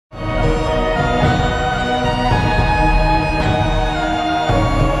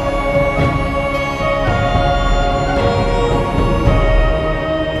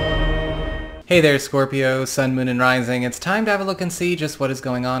Hey there, Scorpio, Sun, Moon, and Rising. It's time to have a look and see just what is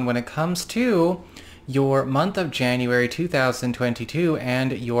going on when it comes to your month of January 2022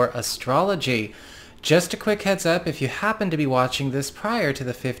 and your astrology. Just a quick heads up, if you happen to be watching this prior to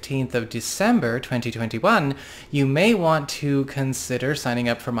the 15th of December 2021, you may want to consider signing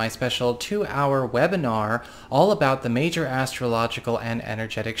up for my special 2-hour webinar all about the major astrological and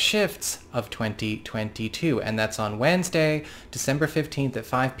energetic shifts of 2022. And that's on Wednesday, December 15th at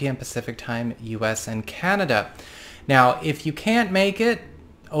 5 p.m. Pacific Time, US and Canada. Now, if you can't make it,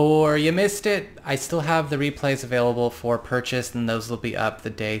 or you missed it, I still have the replays available for purchase, and those will be up the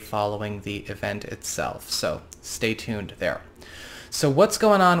day following the event itself. So stay tuned there. So what's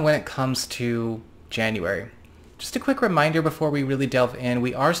going on when it comes to January? Just a quick reminder before we really delve in,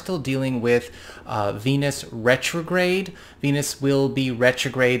 we are still dealing with Venus retrograde. Venus will be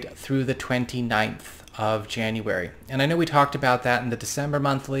retrograde through the 29th of January. And I know we talked about that in the December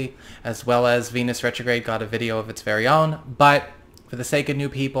monthly, as well as Venus retrograde got a video of its very own, but for the sake of new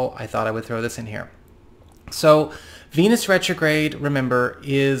people, I thought I would throw this in here. So Venus retrograde, remember,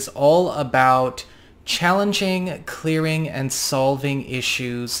 is all about challenging, clearing, and solving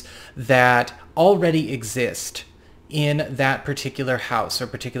issues that already exist in that particular house or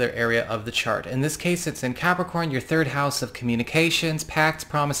particular area of the chart. In this case, it's in Capricorn, your third house of communications, pacts,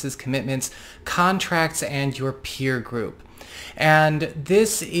 promises, commitments, contracts, and your peer group. And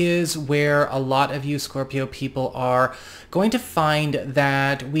this is where a lot of you Scorpio people are going to find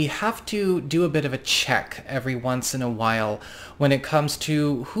that we have to do a bit of a check every once in a while when it comes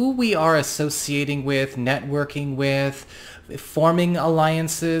to who we are associating with, networking with, forming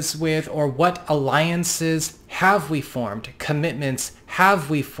alliances with, or what alliances have we formed, commitments have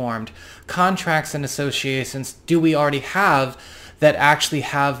we formed, contracts and associations do we already have that actually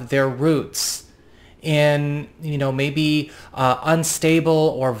have their roots in, maybe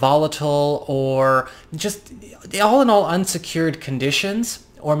unstable or volatile or just all in all unsecured conditions,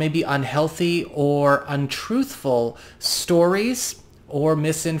 or maybe unhealthy or untruthful stories or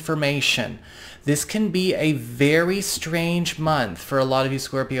misinformation. This can be a very strange month for a lot of you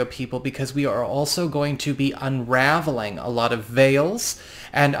Scorpio people because we are also going to be unraveling a lot of veils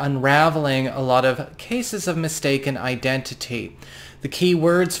and unraveling a lot of cases of mistaken identity. The key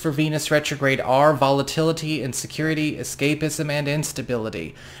words for Venus retrograde are volatility, insecurity, escapism, and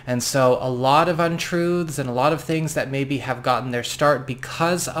instability. And so a lot of untruths and a lot of things that maybe have gotten their start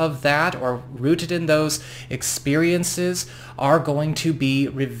because of that or rooted in those experiences are going to be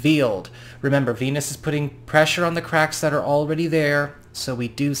revealed. Remember, Venus is putting pressure on the cracks that are already there, so we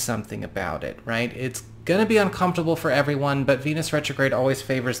do something about it, right? It's going to be uncomfortable for everyone, but Venus retrograde always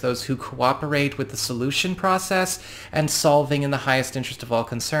favors those who cooperate with the solution process and solving in the highest interest of all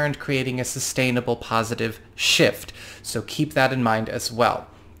concerned, creating a sustainable positive shift. So keep that in mind as well.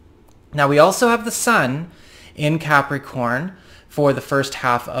 Now we also have the Sun in Capricorn for the first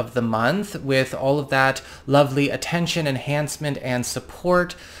half of the month, with all of that lovely attention, enhancement, and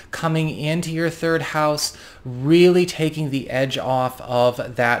support coming into your third house, really taking the edge off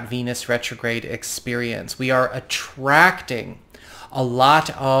of that Venus retrograde experience. We are attracting a lot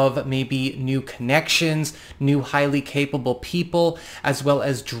of maybe new connections, new highly capable people, as well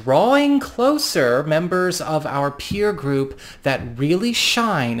as drawing closer members of our peer group that really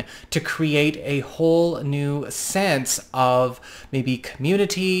shine to create a whole new sense of maybe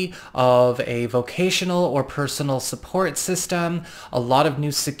community, of a vocational or personal support system, a lot of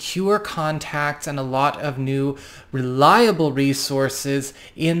new secure contacts, and a lot of new reliable resources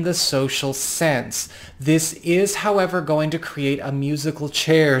in the social sense. This is, however, going to create a musical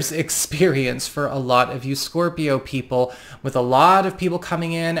chairs experience for a lot of you Scorpio people, with a lot of people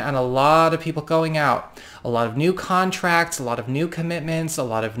coming in and a lot of people going out. A lot of new contracts, a lot of new commitments, a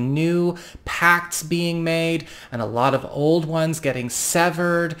lot of new pacts being made, and a lot of old ones getting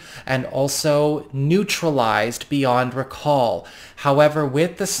severed and also neutralized beyond recall. However,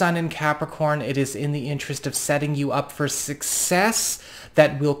 with the Sun in Capricorn, it is in the interest of setting you up for success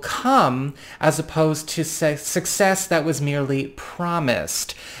that will come, as opposed to success that was merely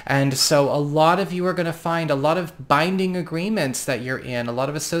promised. And so a lot of you are going to find a lot of binding agreements that you're in, a lot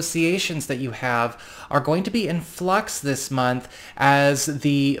of associations that you have are going to be in flux this month as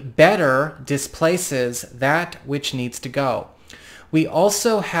the better displaces that which needs to go. We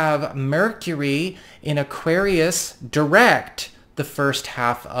also have Mercury in Aquarius direct the first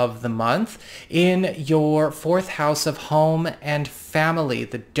half of the month in your fourth house of home and family,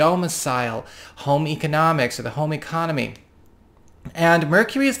 the domicile, home economics, or the home economy. And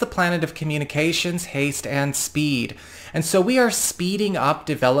Mercury is the planet of communications, haste, and speed. And so we are speeding up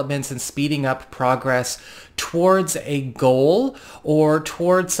developments and speeding up progress towards a goal or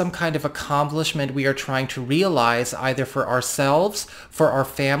towards some kind of accomplishment we are trying to realize, either for ourselves, for our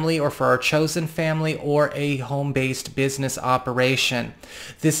family, or for our chosen family, or a home-based business operation.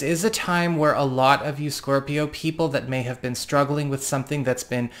 This is a time where a lot of you Scorpio people that may have been struggling with something that's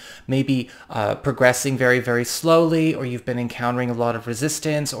been maybe progressing very, very slowly, or you've been encountering a lot of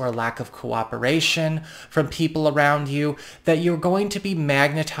resistance or a lack of cooperation from people around you, that you're going to be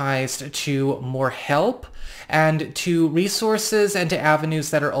magnetized to more help and to resources and to avenues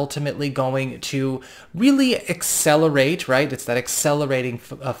that are ultimately going to really accelerate, right? It's that accelerating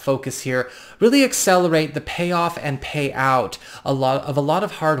focus here, really accelerate the payoff and payout a lot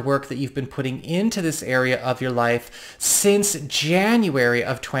of hard work that you've been putting into this area of your life since January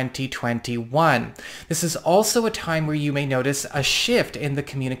of 2021. This is also a time where you may notice a shift in the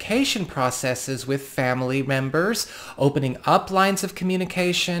communication processes with family members, opening up lines of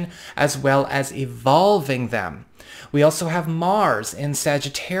communication as well as evolving them. We also have Mars in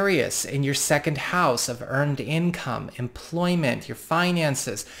Sagittarius in your second house of earned income, employment, your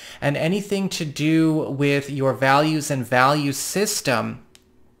finances, and anything to do with your values and value system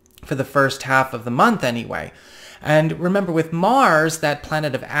for the first half of the month anyway. And remember, with Mars, that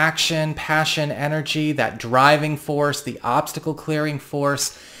planet of action, passion, energy, that driving force, the obstacle clearing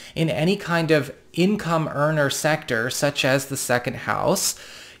force in any kind of income earner sector, such as the second house,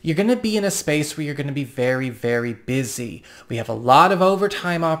 you're going to be in a space where you're going to be very, very busy. We have a lot of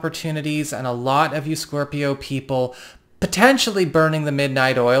overtime opportunities and a lot of you Scorpio people potentially burning the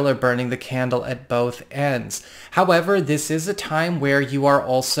midnight oil or burning the candle at both ends. However, this is a time where you are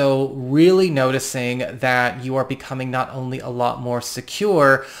also really noticing that you are becoming not only a lot more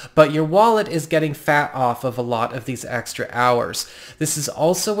secure, but your wallet is getting fat off of a lot of these extra hours. This is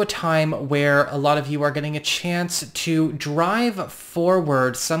also a time where a lot of you are getting a chance to drive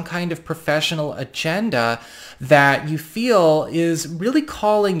forward some kind of professional agenda that you feel is really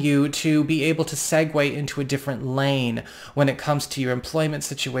calling you to be able to segue into a different lane when it comes to your employment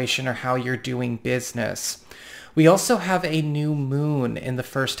situation or how you're doing business. We also have a new moon in the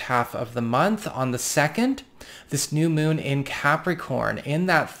first half of the month on the 2nd. This new moon in Capricorn in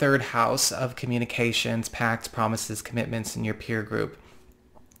that third house of communications, pacts, promises, commitments in your peer group.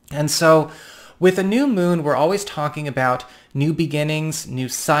 And so with a new moon, we're always talking about new beginnings, new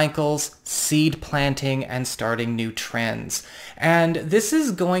cycles, seed planting, and starting new trends. And this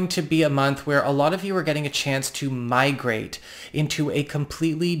is going to be a month where a lot of you are getting a chance to migrate into a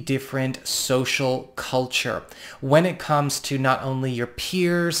completely different social culture when it comes to not only your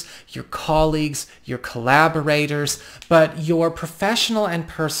peers, your colleagues, your collaborators, but your professional and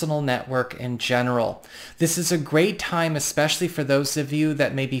personal network in general. This is a great time, especially for those of you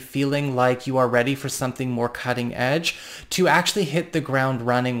that may be feeling like you are ready for something more cutting edge, to actually hit the ground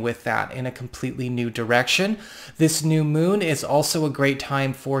running with that in a completely new direction. This new moon is also a great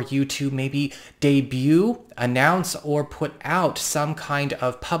time for you to maybe debut, announce, or put out some kind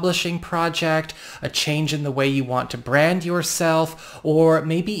of publishing project, a change in the way you want to brand yourself, or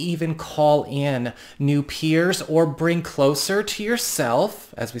maybe even call in new peers or bring closer to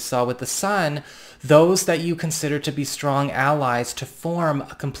yourself, as we saw with the sun, those that you consider to be strong allies to form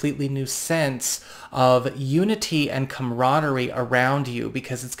a completely new sense of unity and camaraderie around you,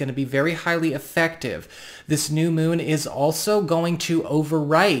 because it's going to be very highly effective. This new moon is also going to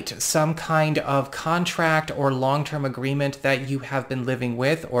overwrite some kind of contract or long-term agreement that you have been living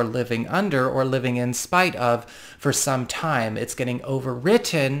with or living under or living in spite of for some time. It's getting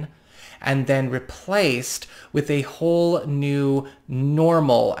overwritten and then replaced with a whole new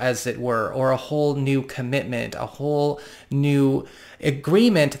normal, as it were, or a whole new commitment, a whole new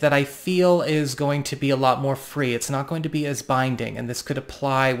agreement that I feel is going to be a lot more free. It's not going to be as binding, and this could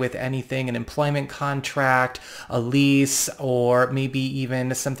apply with anything, an employment contract, a lease, or maybe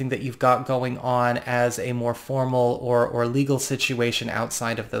even something that you've got going on as a more formal or legal situation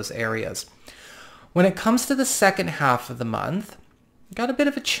outside of those areas. When it comes to the second half of the month, got a bit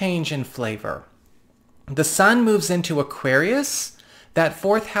of a change in flavor. The sun moves into Aquarius, that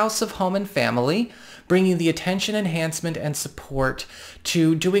fourth house of home and family, bringing the attention, enhancement, and support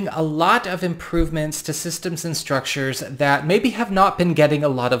to doing a lot of improvements to systems and structures that maybe have not been getting a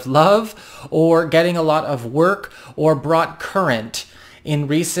lot of love or getting a lot of work or brought current in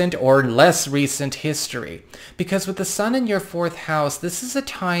recent or less recent history. Because with the sun in your fourth house, this is a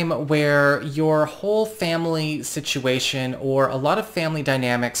time where your whole family situation or a lot of family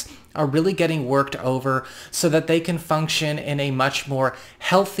dynamics are really getting worked over so that they can function in a much more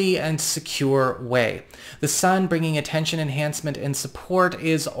healthy and secure way. The sun, bringing attention, enhancement, and support,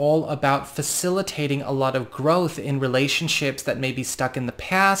 is all about facilitating a lot of growth in relationships that may be stuck in the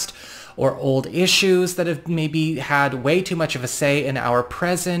past, or old issues that have maybe had way too much of a say in our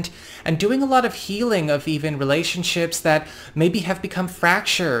present, and doing a lot of healing of even relationships that maybe have become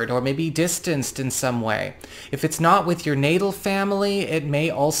fractured or maybe distanced in some way. If it's not with your natal family, it may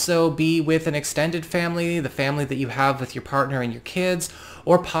also be with an extended family, the family that you have with your partner and your kids,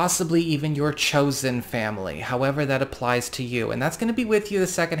 or possibly even your chosen family, however that applies to you. And that's going to be with you the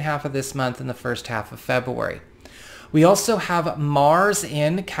second half of this month and the first half of February. We also have Mars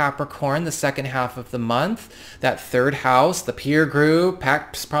in Capricorn the second half of the month. That third house, the peer group,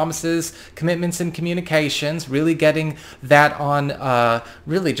 pacts, promises, commitments, and communications, really getting that on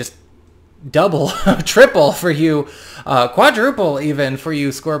really just double, triple for you, quadruple even for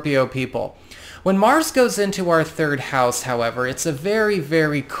you Scorpio people. When Mars goes into our third house, however, it's a very,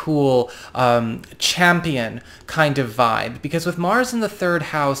 very cool champion kind of vibe, because with Mars in the third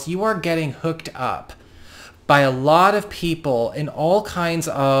house, you are getting hooked up by a lot of people in all kinds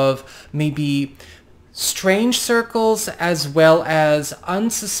of maybe strange circles, as well as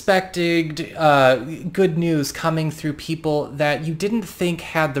unsuspected good news coming through people that you didn't think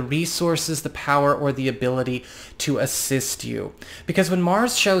had the resources, the power, or the ability to assist you. Because when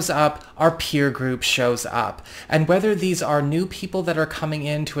Mars shows up, our peer group shows up. And whether these are new people that are coming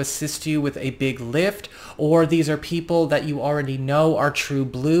in to assist you with a big lift, or these are people that you already know are true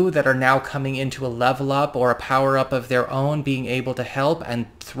blue that are now coming into a level up or a power up of their own, being able to help and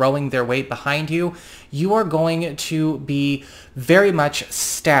throwing their weight behind you, you are going to be very much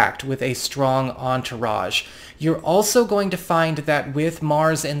stacked with a strong entourage. You're also going to find that with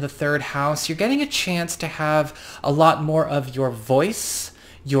Mars in the third house, you're getting a chance to have a lot more of your voice,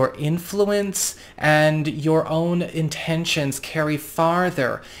 your influence, and your own intentions carry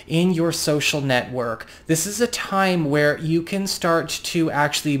farther in your social network. This is a time where you can start to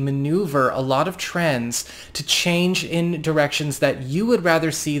actually maneuver a lot of trends to change in directions that you would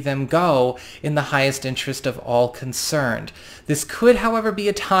rather see them go in the highest interest of all concerned. This could, however, be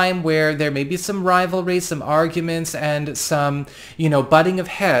a time where there may be some rivalry, some arguments, and some, butting of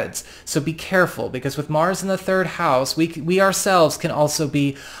heads. So be careful, because with Mars in the third house, we ourselves can also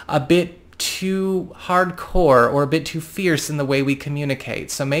be a bit too hardcore or a bit too fierce in the way we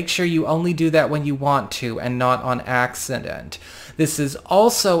communicate. So make sure you only do that when you want to and not on accident. This is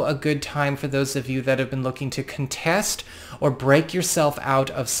also a good time for those of you that have been looking to contest or break yourself out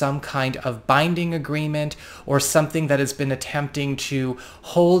of some kind of binding agreement or something that has been attempting to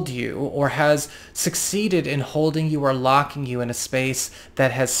hold you or has succeeded in holding you or locking you in a space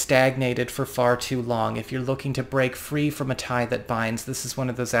that has stagnated for far too long. If you're looking to break free from a tie that binds, this is one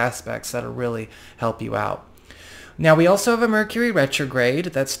of those aspects that'll really help you out. Now, we also have a Mercury retrograde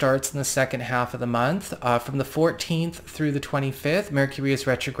that starts in the second half of the month. From the 14th through the 25th, Mercury is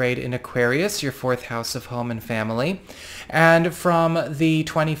retrograde in Aquarius, your fourth house of home and family. And from the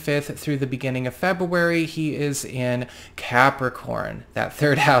 25th through the beginning of February, he is in Capricorn, that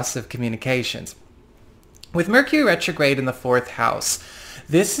third house of communications. With Mercury retrograde in the fourth house,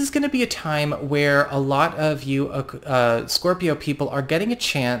 this is going to be a time where a lot of you Scorpio people are getting a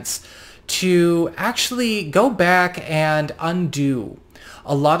chance to actually go back and undo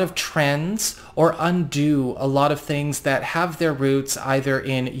a lot of trends or undo a lot of things that have their roots either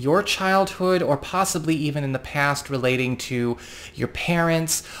in your childhood or possibly even in the past relating to your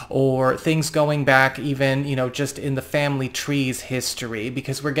parents or things going back even, just in the family tree's history,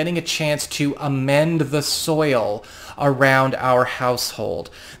 because we're getting a chance to amend the soil around our household.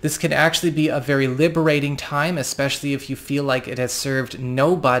 This can actually be a very liberating time, especially if you feel like it has served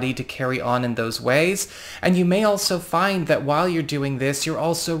nobody to carry on in those ways. And you may also find that while you're doing this, you're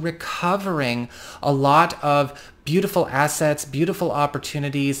also recovering a lot of beautiful assets, beautiful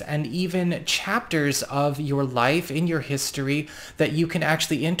opportunities, and even chapters of your life in your history that you can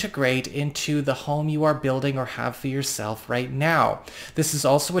actually integrate into the home you are building or have for yourself right now. This is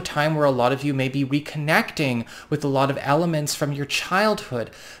also a time where a lot of you may be reconnecting with a lot of elements from your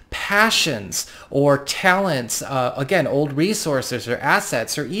childhood, passions or talents, again, old resources or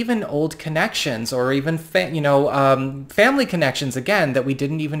assets, or even old connections, or even family connections, again, that we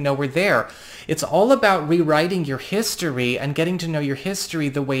didn't even know were there. It's all about rewriting your history and getting to know your history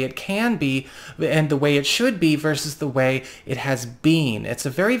the way it can be and the way it should be versus the way it has been. It's a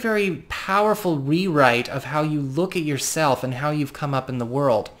very, very powerful rewrite of how you look at yourself and how you've come up in the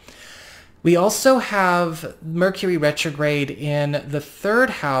world. We also have Mercury retrograde in the third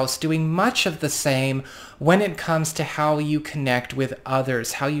house doing much of the same when it comes to how you connect with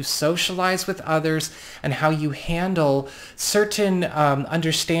others, how you socialize with others, and how you handle certain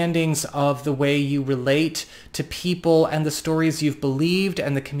understandings of the way you relate to people and the stories you've believed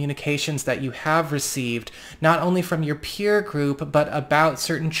and the communications that you have received, not only from your peer group, but about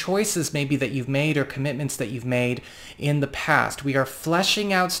certain choices maybe that you've made or commitments that you've made in the past. We are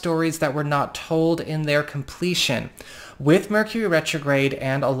fleshing out stories that were not told in their completion. With Mercury retrograde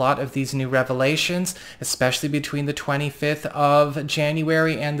and a lot of these new revelations, especially between the 25th of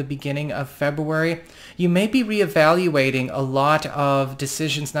January and the beginning of February, you may be reevaluating a lot of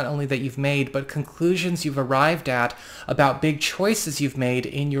decisions not only that you've made, but conclusions you've arrived at about big choices you've made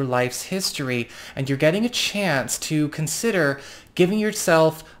in your life's history. And you're getting a chance to consider giving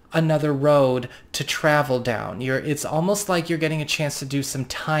yourself another road to travel down. It's almost like you're getting a chance to do some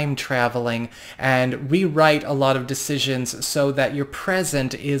time traveling and rewrite a lot of decisions so that your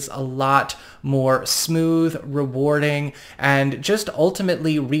present is a lot more smooth, rewarding, and just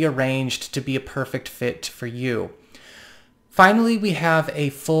ultimately rearranged to be a perfect fit for you. Finally, we have a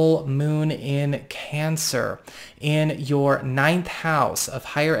full moon in Cancer in your ninth house of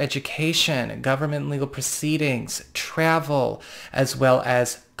higher education, government legal proceedings, travel, as well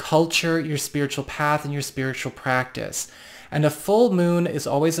as culture, your spiritual path, and your spiritual practice. And a full moon is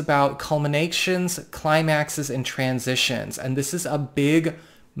always about culminations, climaxes, and transitions. And this is a big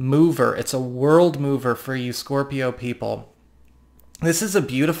mover. It's a world mover for you Scorpio people. This is a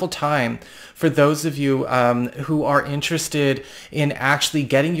beautiful time for those of you who are interested in actually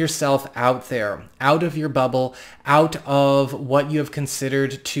getting yourself out there, out of your bubble, out of what you have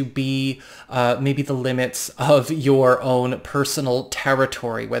considered to be maybe the limits of your own personal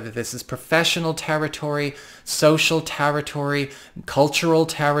territory, whether this is professional territory, social territory, cultural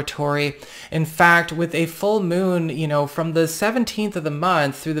territory. In fact, with a full moon, from the 17th of the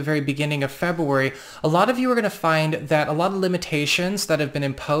month through the very beginning of February, a lot of you are going to find that a lot of limitations that have been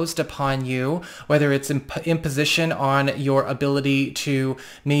imposed upon you, whether it's imposition on your ability to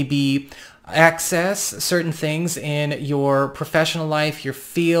maybe access certain things in your professional life, your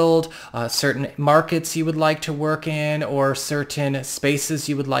field, certain markets you would like to work in, or certain spaces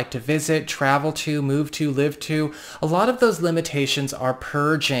you would like to visit, travel to, move to, live to. A lot of those limitations are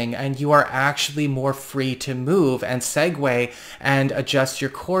purging, and you are actually more free to move and segue and adjust your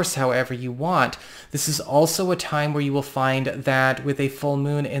course however you want. This is also a time where you will find that with a full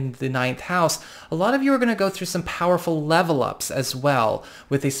moon in the ninth house, a lot of you are going to go through some powerful level ups as well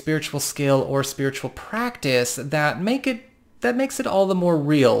with a spiritual skill or spiritual practice that makes it all the more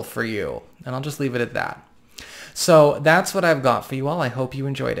real for you. And I'll just leave it at that. So that's what I've got for you all. I hope you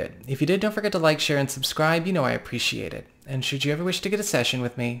enjoyed it. If you did, don't forget to like, share, and subscribe. You know I appreciate it. And should you ever wish to get a session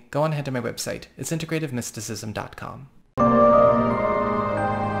with me, go on ahead to my website. It's integrativemysticism.com.